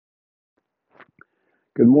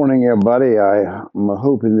Good morning, everybody. I'm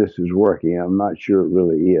hoping this is working. I'm not sure it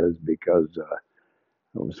really is because I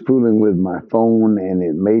was fooling with my phone and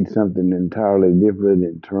it made something entirely different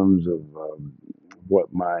in terms of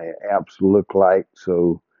what my apps look like.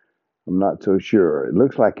 So I'm not so sure. It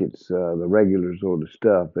looks like it's the regular sort of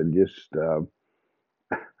stuff, and just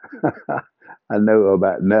I know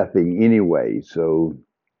about nothing anyway. So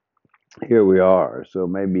here we are. So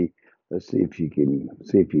maybe let's see if you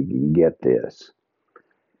can get this.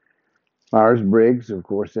 Myers-Briggs, of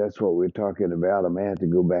course, that's what we're talking about. I may have to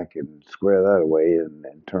go back and square that away in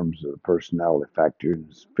terms of the personality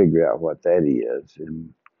factors, figure out what that is.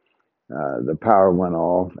 And the power went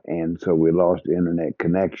off, and so we lost internet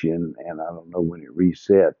connection. And I don't know when it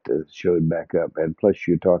reset, it showed back up. And plus,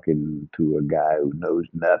 you're talking to a guy who knows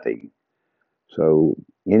nothing. So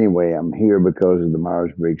anyway, I'm here because of the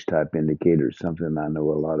Myers-Briggs type indicator, something I know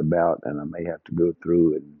a lot about, and I may have to go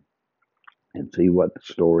through and see what the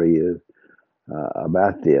story is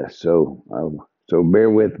about this. So bear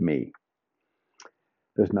with me.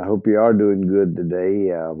 Listen, I hope you are doing good today.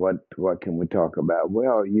 What can we talk about?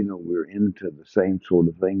 Well, we're into the same sort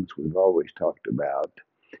of things we've always talked about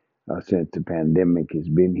since the pandemic has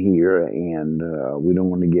been here, and we don't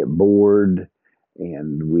want to get bored.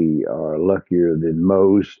 And we are luckier than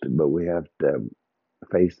most, but we have to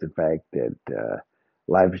face the fact that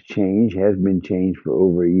life has been changed for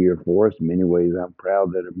over a year for us. In many ways, I'm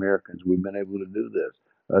proud that Americans, we've been able to do this.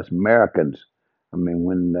 Us Americans, I mean,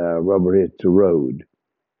 when rubber hits the road.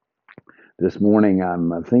 This morning,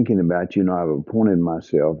 I'm thinking about, I've appointed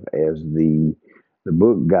myself as the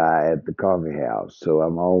book guy at the coffee house. So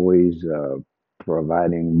I'm always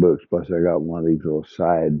providing books. Plus, I got one of these little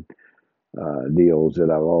side deals that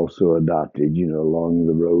I've also adopted, along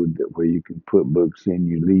the road that where you can put books in,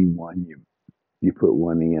 you leave one, you put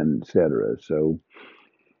one in, etc. So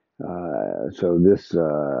this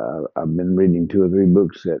I've been reading two or three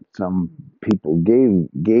books that some people gave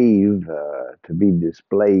to be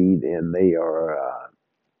displayed, and they are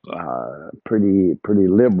pretty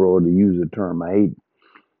liberal, to use the term. I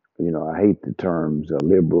hate the terms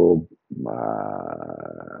liberal,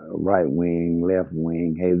 right wing, left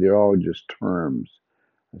wing. Hey, they're all just terms.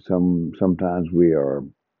 Sometimes we are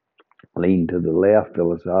lean to the left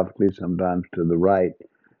philosophically, sometimes to the right.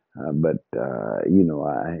 But I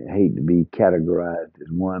hate to be categorized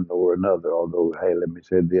as one or another. Although, hey, let me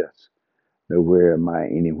say this: nowhere am I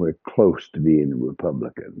anywhere close to being a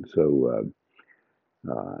Republican.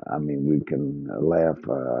 I mean, we can laugh,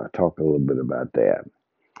 talk a little bit about that.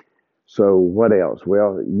 So, what else?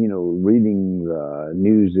 Well, reading the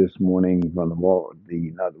news this morning from not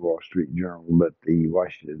the Wall Street Journal, but the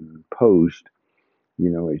Washington Post.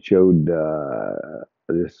 It showed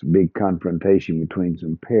this big confrontation between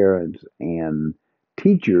some parents and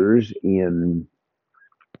teachers in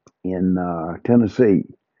Tennessee.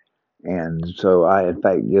 And so in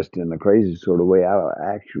fact, just in a crazy sort of way, I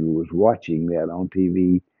actually was watching that on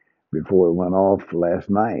TV before it went off last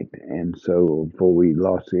night. And so before we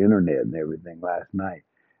lost the internet and everything last night,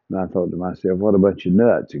 and I thought to myself, what a bunch of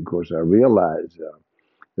nuts. Of course, I realized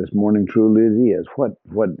this morning truly it is.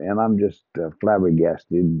 And I'm just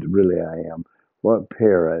flabbergasted, really I am. What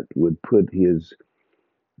parent would put his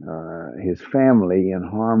family in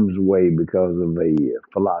harm's way because of a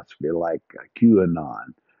philosophy like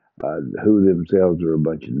QAnon, who themselves are a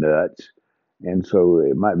bunch of nuts? And so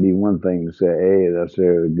it might be one thing to say, hey, that's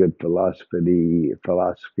a good philosophy,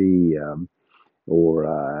 or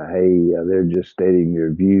hey, they're just stating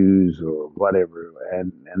their views or whatever,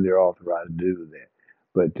 and they're authorized to do that.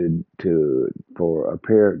 But for a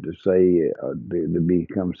parent to say to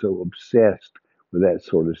become so obsessed with that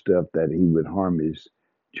sort of stuff that he would harm his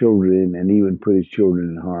children and even put his children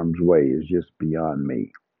in harm's way is just beyond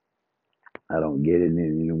me. I don't get it in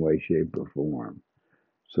any way, shape, or form.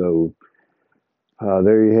 So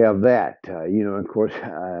there you have that. Of course,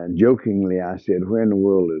 jokingly, I said, where in the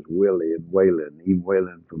world is Willie and Waylon, even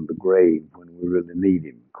Waylon from the grave when we really need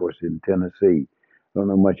him? Of course, in Tennessee. I don't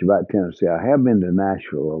know much about Tennessee. I have been to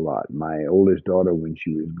Nashville a lot. My oldest daughter, when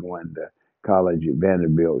she was going to college at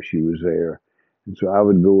Vanderbilt, she was there. And so I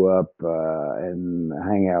would go up and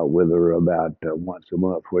hang out with her about once a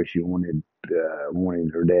month, where she wanted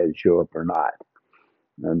her dad to show up or not.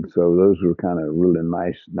 And so those were kind of really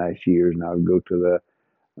nice years. And I would go to the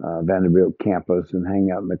Vanderbilt campus and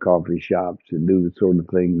hang out in the coffee shops and do the sort of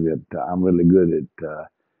thing that I'm really good at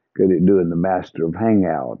doing, the master of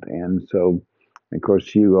hangout. And so, of course,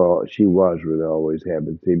 she was really always happy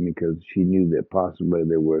to see me because she knew that possibly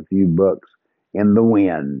there were a few bucks in the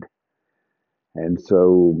wind. And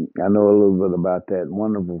so I know a little bit about that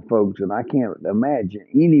wonderful folks, and I can't imagine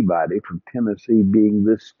anybody from Tennessee being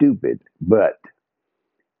this stupid, but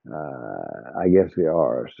I guess they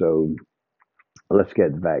are. So let's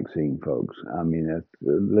get the vaccine, folks. I mean,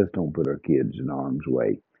 let's don't put our kids in harm's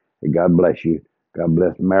way. God bless you. God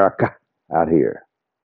bless America out here.